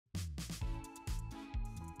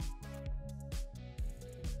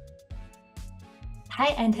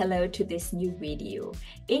Hi and hello to this new video.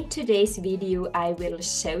 In today's video I will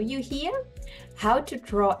show you here how to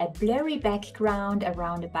draw a blurry background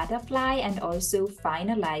around a butterfly and also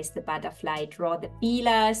finalize the butterfly, draw the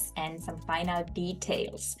feelers and some final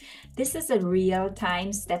details. This is a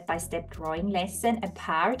real-time step-by-step drawing lesson, a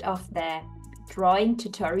part of the drawing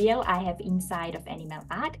tutorial I have inside of Animal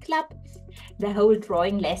Art Club. The whole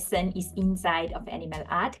drawing lesson is inside of Animal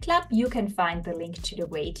Art Club. You can find the link to the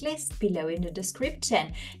waitlist below in the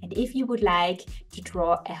description. And if you would like to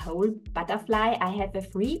draw a whole butterfly, I have a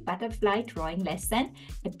free butterfly drawing lesson,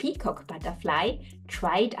 a peacock butterfly.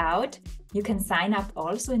 Try it out. You can sign up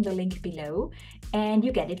also in the link below and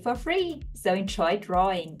you get it for free. So enjoy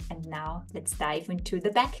drawing. And now let's dive into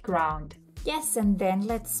the background. Yes, and then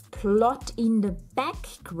let's plot in the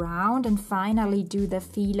background and finally do the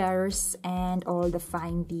feelers and all the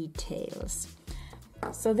fine details.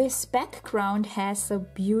 So this background has a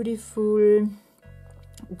beautiful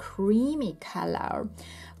creamy color.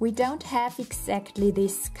 We don't have exactly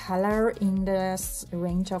this color in the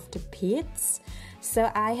range of the pits,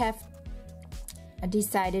 so I have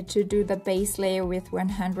decided to do the base layer with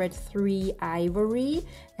 103 ivory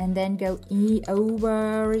and then go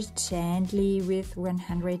over gently with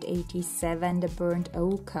 187 the burnt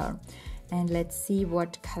ochre, and let's see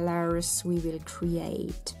what colors we will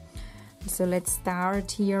create. So let's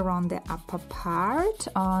start here on the upper part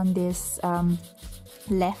on this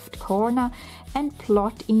left corner and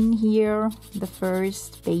plot in here the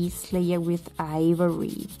first base layer with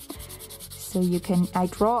ivory. So you can, I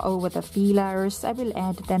draw over the feelers, I will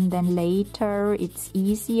add them then later, it's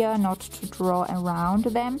easier not to draw around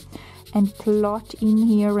them, and plot in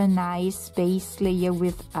here a nice base layer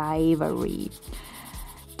with ivory.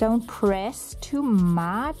 Don't press too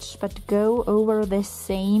much, but go over the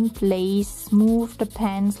same place, move the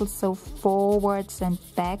pencil so forwards and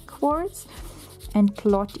backwards, and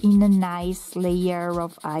plot in a nice layer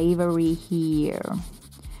of ivory here.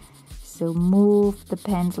 So move the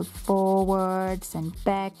pencil forwards and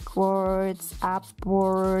backwards,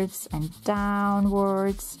 upwards and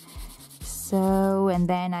downwards. So, and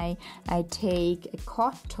then I take a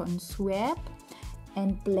cotton swab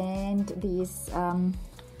and blend these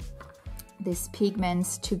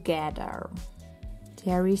pigments together.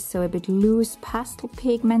 There is so a bit loose pastel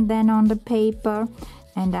pigment then on the paper,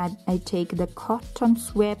 and I take the cotton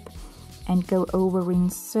swab and go over in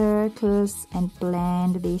circles and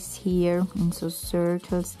blend this here into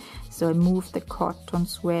circles. So I move the cotton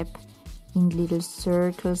swab in little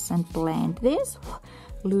circles and blend this.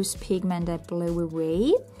 Loose pigment I blow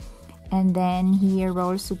away. And then here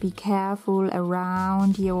also be careful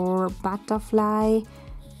around your butterfly.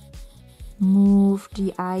 Move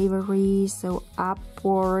the ivory so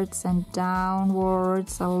upwards and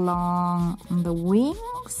downwards along the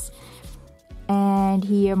wings. And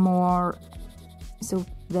here more, so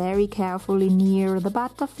very carefully near the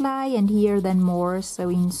butterfly, and here then more so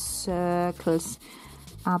in circles,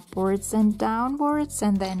 upwards and downwards.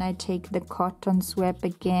 And then I take the cotton swab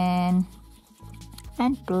again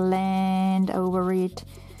and blend over it,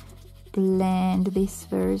 blend this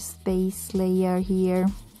first base layer here.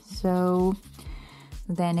 So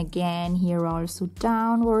then again here also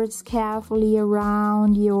downwards carefully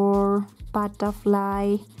around your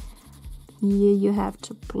butterfly. Here you have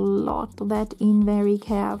to plot that in very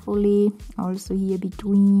carefully, also here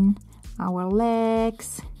between our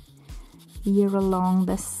legs, here along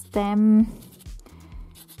the stem.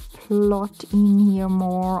 Plot in here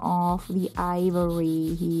more of the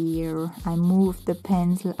ivory here. I move the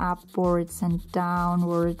pencil upwards and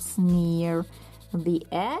downwards near the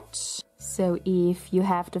edge. So if you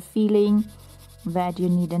have the feeling that you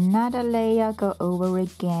need another layer, go over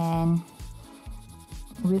again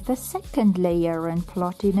with a second layer and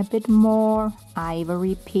plot in a bit more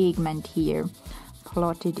ivory pigment here.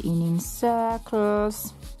 Plot it in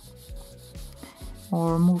circles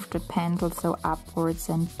or move the pencil so upwards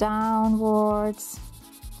and downwards.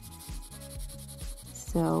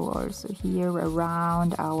 So also here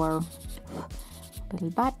around our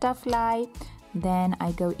little butterfly. Then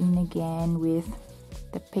I go in again with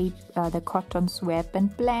the cotton swab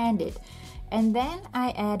and blend it. And then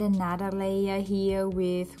I add another layer here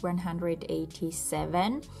with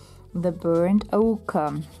 187, the burnt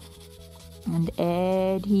ochre, and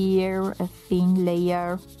add here a thin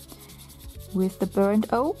layer with the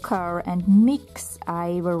burnt ochre and mix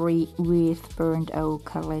ivory with burnt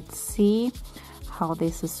ochre. Let's see how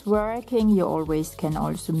this is working. You always can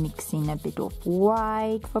also mix in a bit of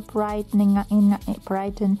white for brighten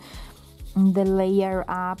the layer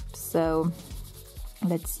up. So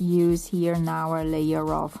let's use here now a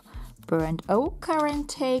layer of burnt ochre and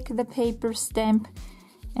take the paper stamp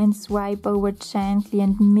and swipe over gently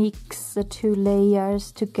and mix the two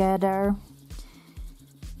layers together.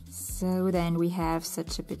 So then we have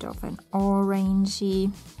such a bit of an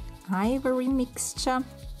orangey ivory mixture.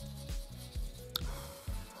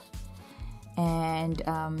 And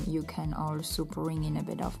you can also bring in a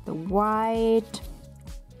bit of the white,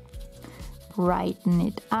 brighten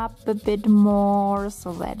it up a bit more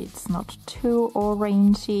so that it's not too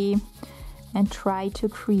orangey, and try to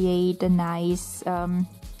create a nice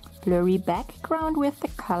blurry background with the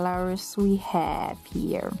colors we have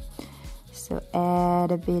here. So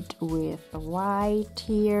add a bit with the white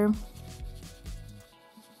here.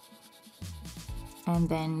 And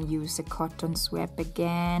then use a cotton swab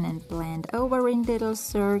again and blend over in little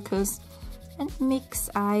circles and mix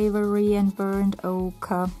ivory and burnt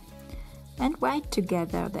ochre and white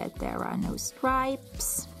together that there are no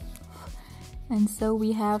stripes. And so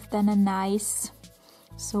we have then a nice,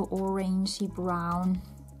 so orangey brown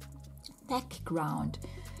background.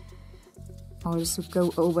 Also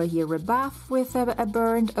go over here above with a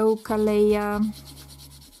burnt ochre layer.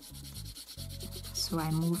 So I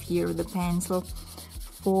move here the pencil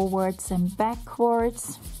forwards and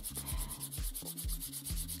backwards.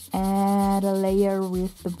 Add a layer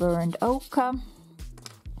with the burnt ochre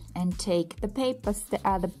and take the paper,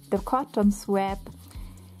 the cotton swab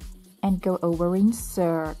and go over in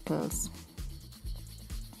circles.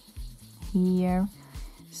 Here,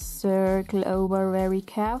 circle over very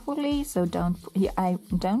carefully, so I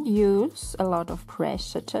don't use a lot of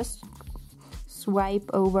pressure, just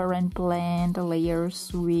swipe over and blend the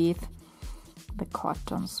layers with the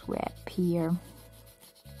cotton swab here.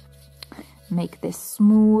 Make this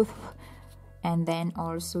smooth, and then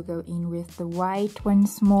also go in with the white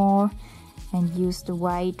once more and use the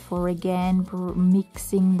white for again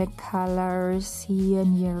mixing the colors here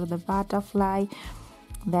near the butterfly,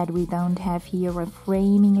 that we don't have here a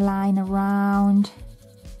framing line around.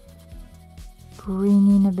 Bring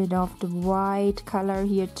in a bit of the white color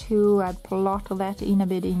here too. I plot that in a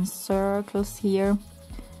bit in circles here.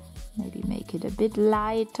 Maybe make it a bit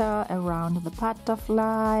lighter around the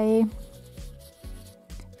butterfly.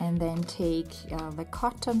 And then take the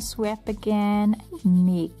cotton swab again and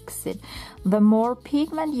mix it. The more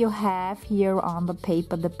pigment you have here on the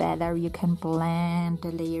paper, the better you can blend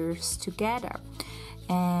the layers together.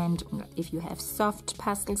 And if you have soft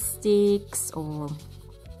pastel sticks or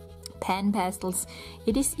pen pastels,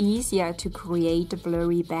 it is easier to create a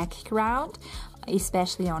blurry background,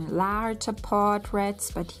 especially on larger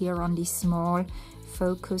portraits, but here on these small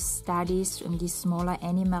focus studies and these smaller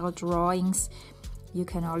animal drawings, you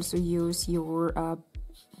can also use your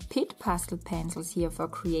pit pastel pencils here for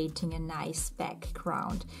creating a nice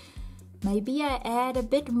background. Maybe I add a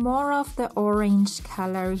bit more of the orange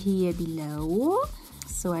color here below.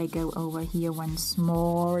 So I go over here once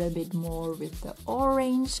more, a bit more with the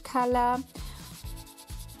orange color.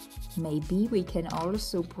 Maybe we can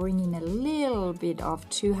also bring in a little bit of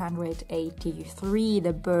 283,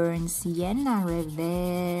 the burnt sienna, a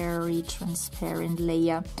very transparent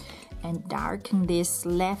layer, and darken this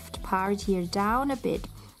left part here down a bit.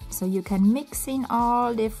 So you can mix in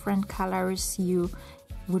all different colors you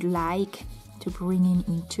would like to bring in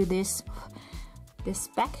into this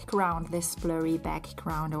background, this blurry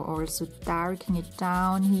background, or also darken it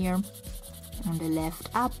down here on the left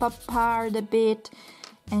upper part a bit,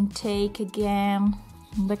 and take again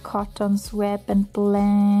the cotton swab and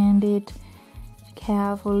blend it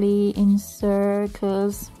carefully in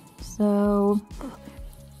circles. So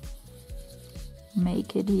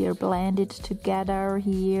make it here, blend it together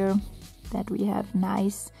here, that we have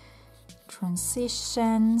nice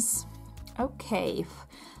transitions. Okay,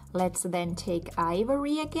 let's then take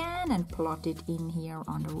ivory again and plot it in here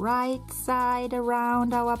on the right side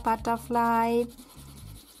around our butterfly.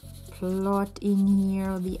 Plot in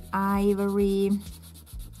here the ivory.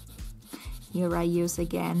 Here I use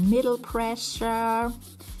again middle pressure.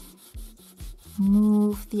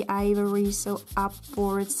 Move the ivory so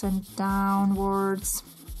upwards and downwards.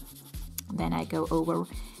 Then I go over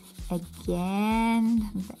again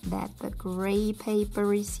that the gray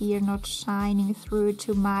paper is here not shining through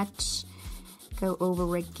too much. Go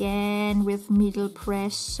over again with middle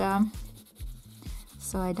pressure,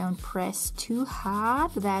 so I don't press too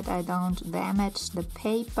hard that I don't damage the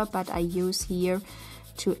paper, but I use here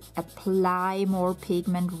to apply more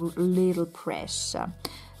pigment with little pressure.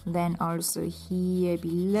 Then also here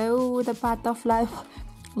below the butterfly,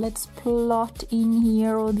 let's plot in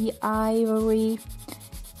here the ivory.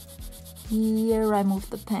 Here I move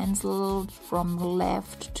the pencil from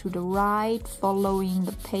left to the right, following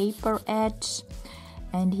the paper edge,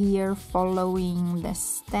 And here following the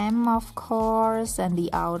stem, of course, and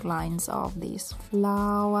the outlines of this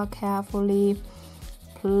flower carefully.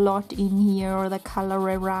 Plot in here the color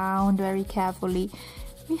around very carefully.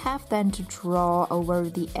 We have then to draw over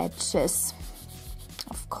the edges,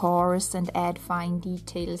 of course, and add fine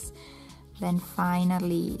details. Then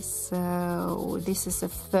finally, so this is a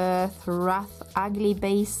first rough, ugly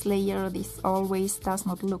base layer. This always does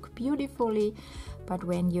not look beautifully, but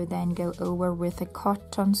when you then go over with a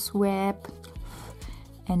cotton swab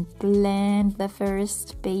and blend the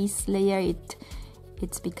first base layer,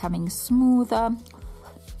 it's becoming smoother.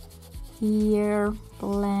 Here,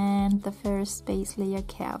 blend the first base layer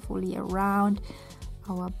carefully around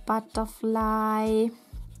our butterfly,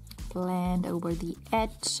 blend over the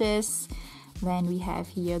edges. Then we have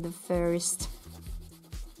here the first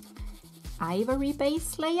ivory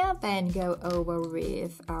base layer, then go over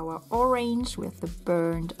with our orange with the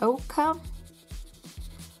burnt ochre,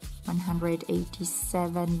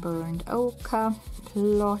 187 burnt ochre,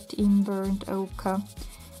 plot in burnt ochre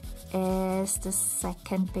as the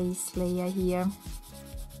second base layer here.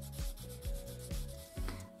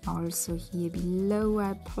 Also here below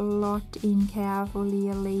I plot in carefully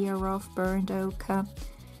a layer of burnt ochre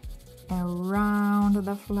around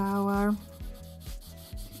the flower.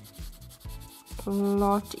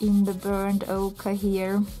 Plot in the burnt ochre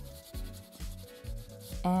here,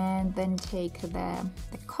 and then take the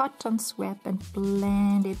cotton swab and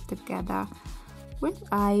blend it together with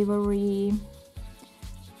ivory.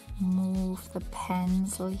 Move the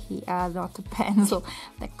pencil here, not the pencil,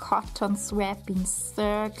 the cotton swab in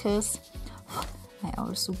circles. I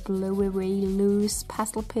also blow away loose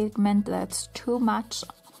pastel pigment, that's too much.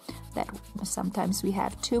 That sometimes we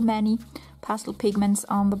have too many pastel pigments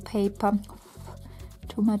on the paper,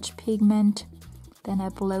 too much pigment. Then I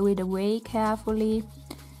blow it away carefully.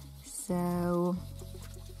 So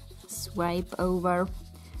swipe over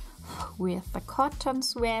with the cotton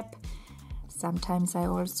swab. Sometimes I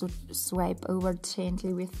also swipe over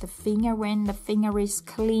gently with the finger when the finger is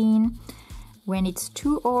clean. When it's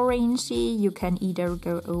too orangey, you can either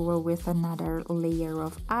go over with another layer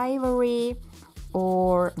of ivory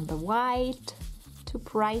or the white to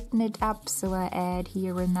brighten it up. So I add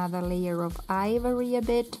here another layer of ivory a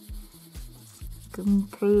bit.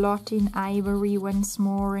 Plot in ivory once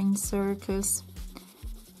more in circles.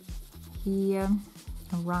 Here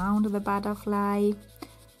around the butterfly.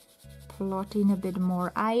 Plot in a bit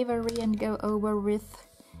more ivory and go over with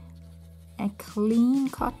a clean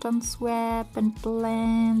cotton swab and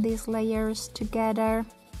blend these layers together.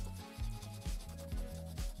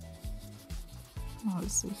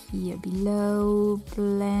 Also here below,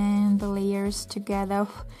 blend the layers together.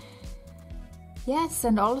 Yes,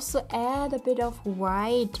 and also add a bit of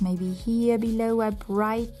white, maybe here below. I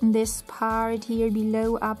brighten this part here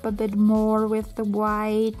below up a bit more with the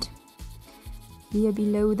white. Here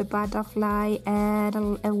below the butterfly, add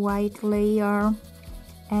a white layer,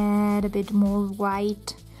 add a bit more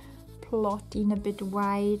white, plot in a bit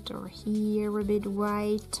white, or here a bit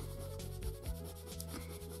white.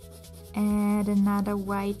 Add another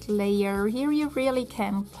white layer. Here you really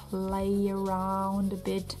can play around a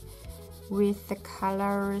bit with the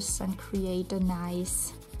colors and create a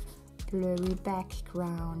nice blurry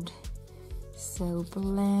background. So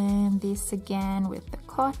blend this again with the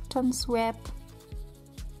cotton swab.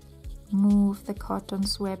 Move the cotton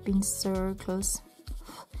swab in circles.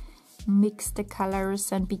 Mix the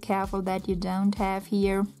colors and be careful that you don't have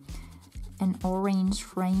here an orange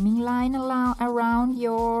framing line around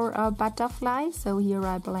your butterfly. So here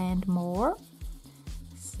I blend more.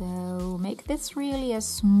 So make this really a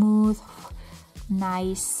smooth,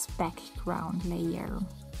 nice background layer.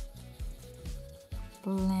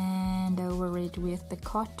 Blend over it with the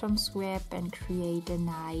cotton swab and create a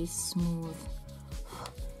nice, smooth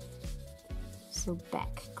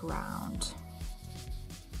background.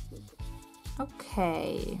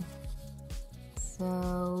 Okay,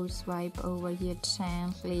 so swipe over here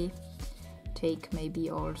gently. Take maybe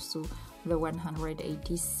also the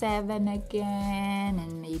 187 again,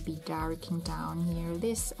 and maybe darken down here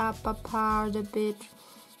this upper part a bit,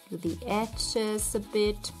 the edges a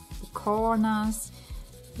bit, the corners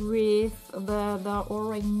with the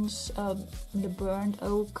orange, the burnt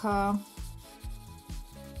ochre.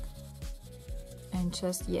 And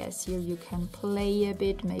just, yes, here you can play a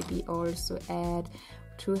bit, maybe also add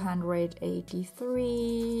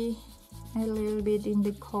 283 a little bit in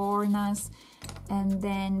the corners, and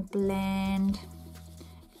then blend,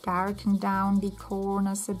 darken down the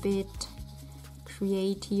corners a bit,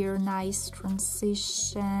 create here nice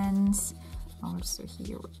transitions, also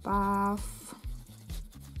here above.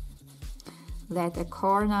 that the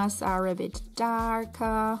corners are a bit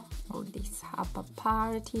darker, or this upper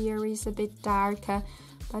part here is a bit darker,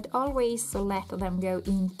 but always let them go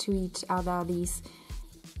into each other, these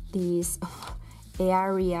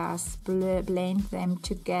areas, blend them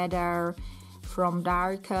together from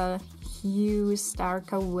darker hues,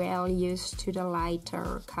 darker values to the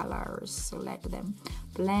lighter colors. So let them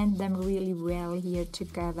blend them really well here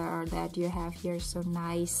together, that you have here so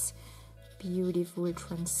nice, beautiful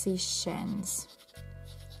transitions.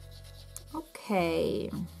 Okay.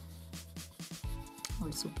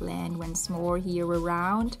 Also blend once more here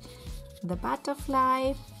around the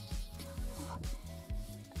butterfly.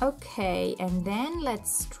 Okay, and then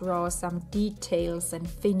let's draw some details and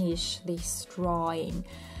finish this drawing.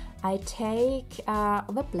 I take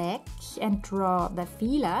the black and draw the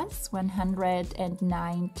feelers,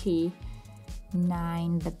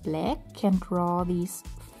 199 the black, and draw these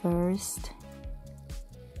first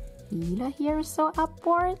feeler here, so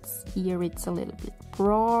upwards. Here it's a little bit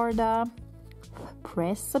broader,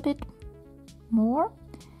 press a bit more,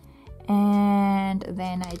 and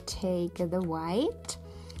then I take the white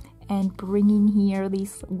and bring in here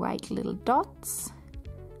these white little dots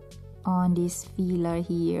on this feeler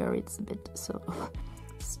here. It's a bit so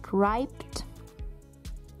striped.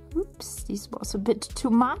 Oops, this was a bit too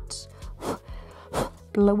much.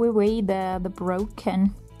 Blow away the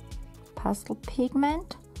broken pastel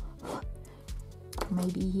pigment.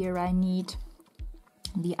 Maybe here I need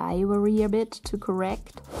the ivory a bit to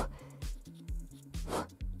correct.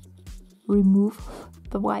 Remove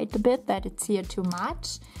the white a bit, that it's here too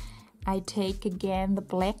much. I take again the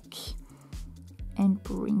black and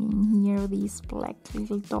bring in here these black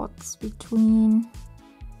little dots between.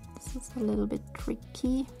 This is a little bit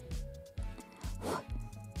tricky.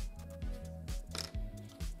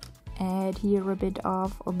 Add here a bit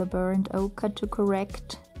of the burnt ochre to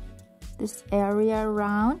correct this area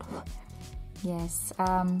around. Yes,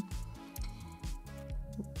 I'm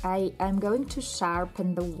going to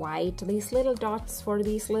sharpen the white. These little dots, for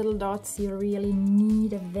these little dots you really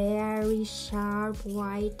need a very sharp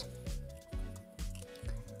white.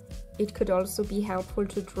 It could also be helpful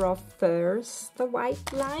to draw first the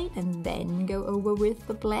white line and then go over with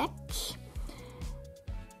the black.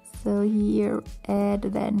 So here add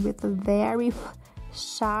then with a very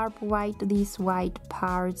sharp white these white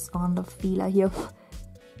parts on the feeler here.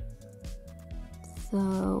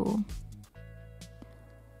 So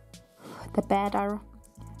the better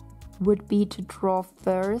would be to draw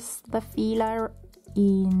first the feeler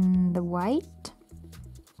in the white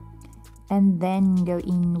and then go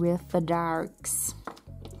in with the darks.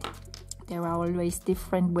 There are always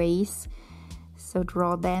different ways. So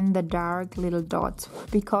draw then the dark little dots.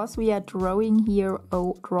 Because we are drawing here,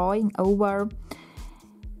 drawing over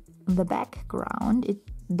the background,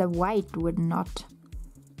 the white would not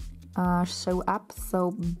show up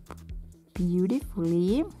so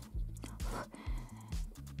beautifully.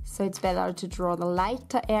 So it's better to draw the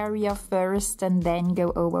lighter area first and then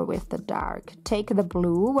go over with the dark. Take the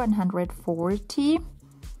blue, 140,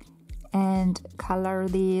 and color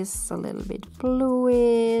this a little bit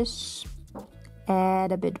bluish.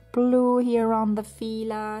 Add a bit blue here on the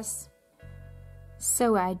feelers.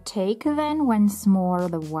 So I take then once more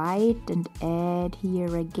the white and add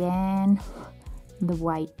here again the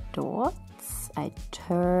white dots. I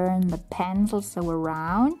turn the pencil so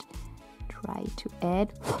around. Try to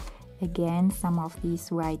add again some of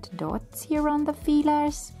these white dots here on the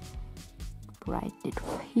feelers. Brighten it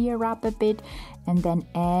here up a bit and then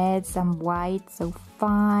add some white, so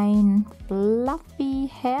fine fluffy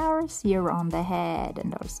hairs here on the head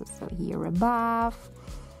and also so here above,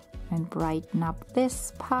 and brighten up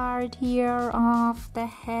this part here of the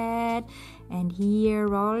head, and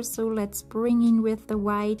here also let's bring in with the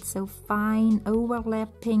white, so fine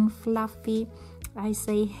overlapping fluffy, I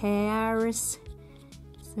say hairs,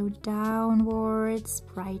 so downwards.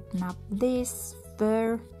 Brighten up this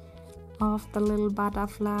fur of the little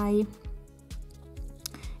butterfly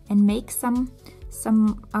and make some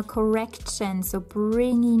correction, so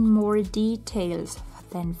bring in more details.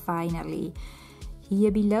 Then finally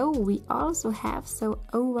here below we also have so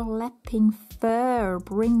overlapping fur,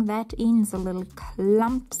 bring that in, so little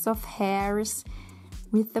clumps of hairs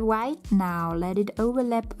with the white now. Let it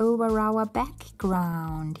overlap over our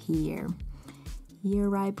background here.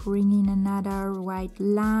 Here I bring in another white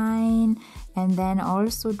line and then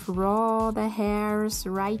also draw the hairs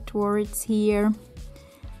rightwards here.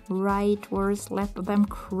 Rightwards, let them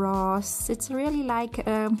cross. It's really like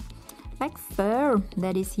fur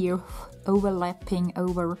that is here overlapping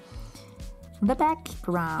over the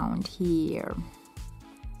background here.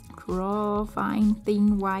 Draw fine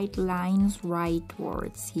thin white lines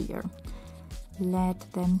rightwards here.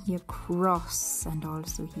 Let them here cross, and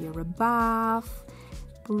also here above.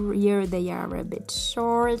 Here they are a bit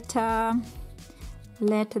shorter.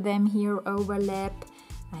 Let them here overlap.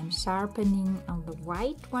 I'm sharpening on the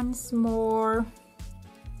white once more.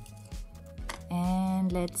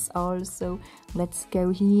 And let's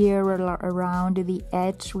go here around the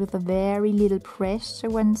edge with a very little pressure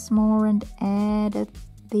once more, and add a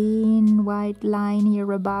thin white line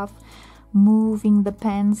here above, moving the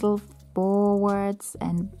pencil forwards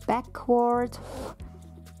and backwards.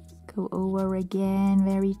 Go over again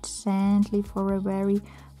very gently for a very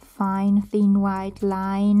fine thin white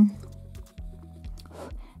line,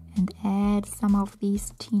 and add some of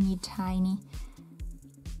these teeny tiny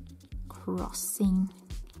crossing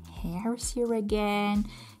hairs here again.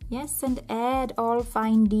 Yes, and add all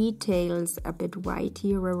fine details, a bit white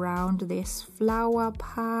here around this flower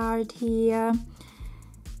part here.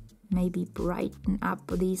 Maybe brighten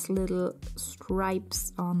up these little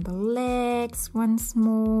stripes on the legs once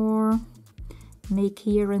more. Make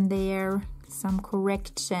here and there some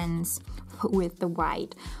corrections with the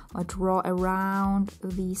white, or draw around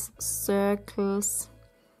these circles.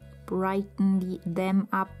 Brighten them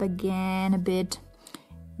up again a bit.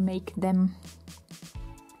 Make them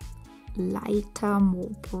lighter, more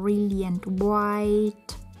brilliant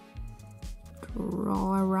white.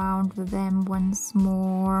 Draw around them once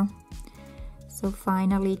more. So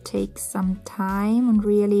finally take some time and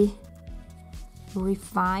really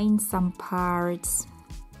refine some parts.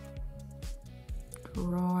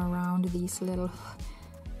 Draw around these little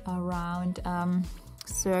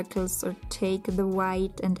circles, or take the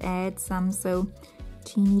white and add some so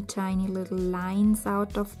teeny tiny little lines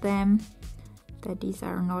out of them, that these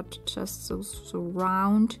are not just so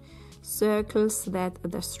round circles that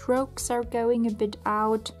the strokes are going a bit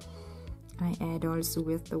out. I add also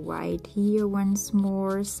with the white here once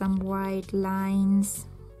more some white lines.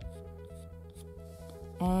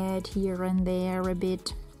 Add here and there a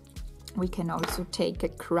bit. We can also take a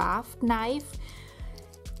craft knife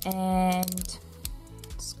and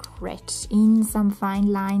scratch in some fine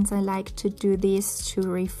lines. I like to do this to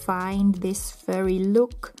refine this furry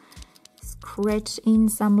look. Scratch in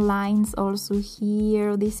some lines also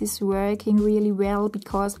here. This is working really well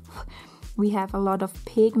because we have a lot of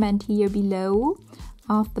pigment here below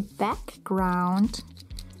of the background.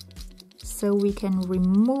 So we can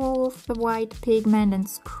remove the white pigment and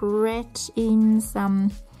scratch in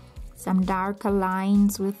some darker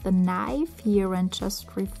lines with the knife here and just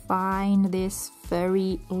refine this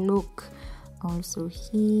furry look. Also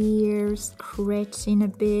here, scratch in a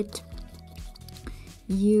bit.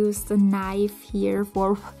 Use the knife here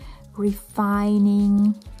for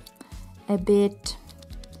refining a bit.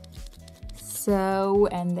 So,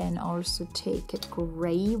 and then also take a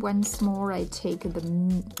gray once more. I take the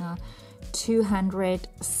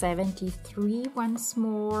 273 once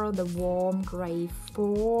more, the warm gray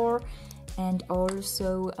 4, and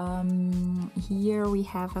also here we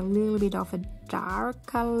have a little bit of a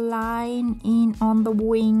darker line in on the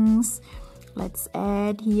wings. Let's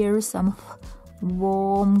add here some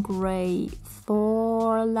warm gray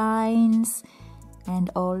 4 lines, and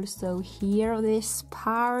also here this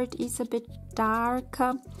part is a bit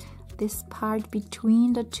darker. This part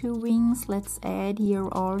between the two wings, let's add here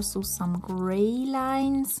also some gray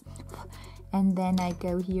lines, and then I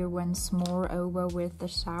go here once more over with the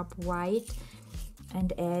sharp white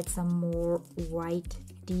and add some more white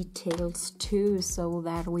details too, so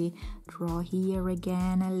that we draw here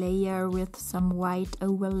again a layer with some white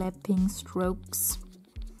overlapping strokes.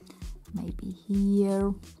 Maybe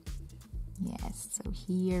here, yes, so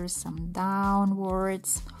here some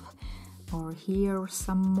downwards, or here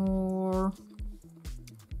some more.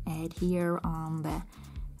 Add here on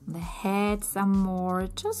the head some more,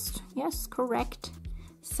 just, yes, correct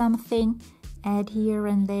something. Add here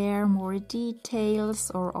and there more details,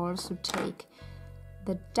 or also take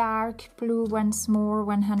the dark blue once more,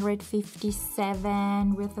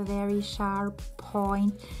 157 with a very sharp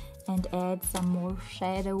point, and add some more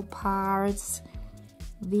shadow parts.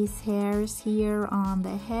 These hairs here on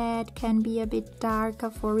the head can be a bit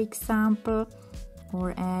darker, for example,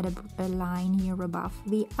 or add a line here above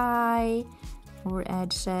the eye, or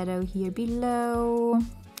add shadow here below.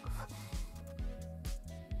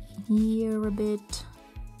 Here a bit,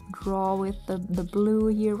 draw with the blue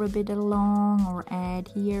here a bit along, or add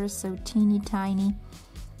here so teeny tiny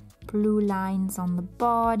blue lines on the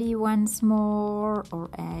body once more,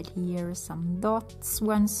 or add here some dots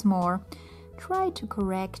once more. Try to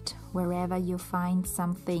correct wherever you find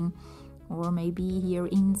something, or maybe here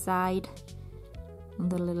inside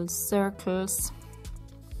the little circles,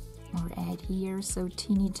 or add here so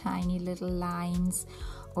teeny tiny little lines,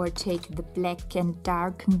 or take the black and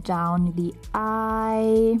darken down the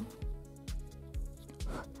eye,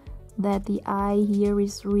 that the eye here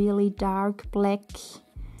is really dark black.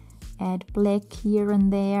 Add black here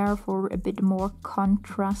and there for a bit more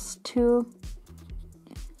contrast too.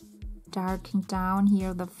 Darken down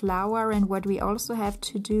here the flower, and what we also have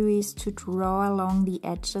to do is to draw along the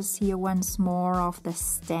edges here once more of the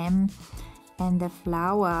stem and the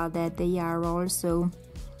flower, that they are also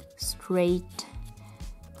straight.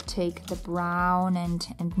 Take the brown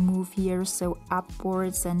and move here so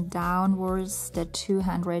upwards and downwards, the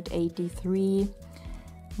 283,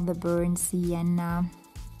 the burnt sienna,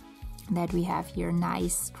 that we have here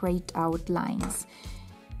nice straight outlines.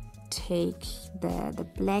 Take the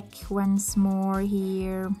black once more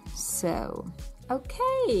here, so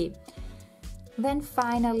okay. Then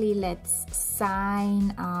finally let's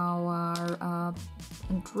sign our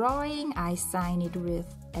drawing. I sign it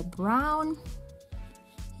with a brown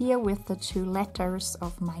here with the 2 letters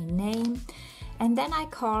of my name, and then I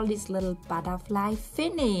call this little butterfly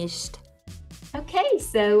finished. Okay,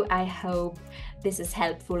 so I hope this is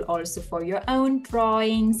helpful also for your own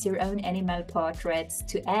drawings, your own animal portraits,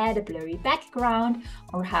 to add a blurry background,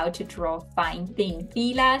 or how to draw fine thin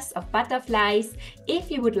feelers of butterflies. If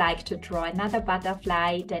you would like to draw another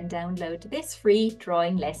butterfly, then download this free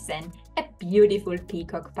drawing lesson, a beautiful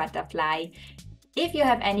peacock butterfly. If you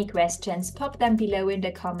have any questions, pop them below in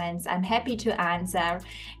the comments. I'm happy to answer.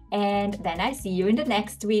 And then I see you in the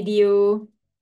next video.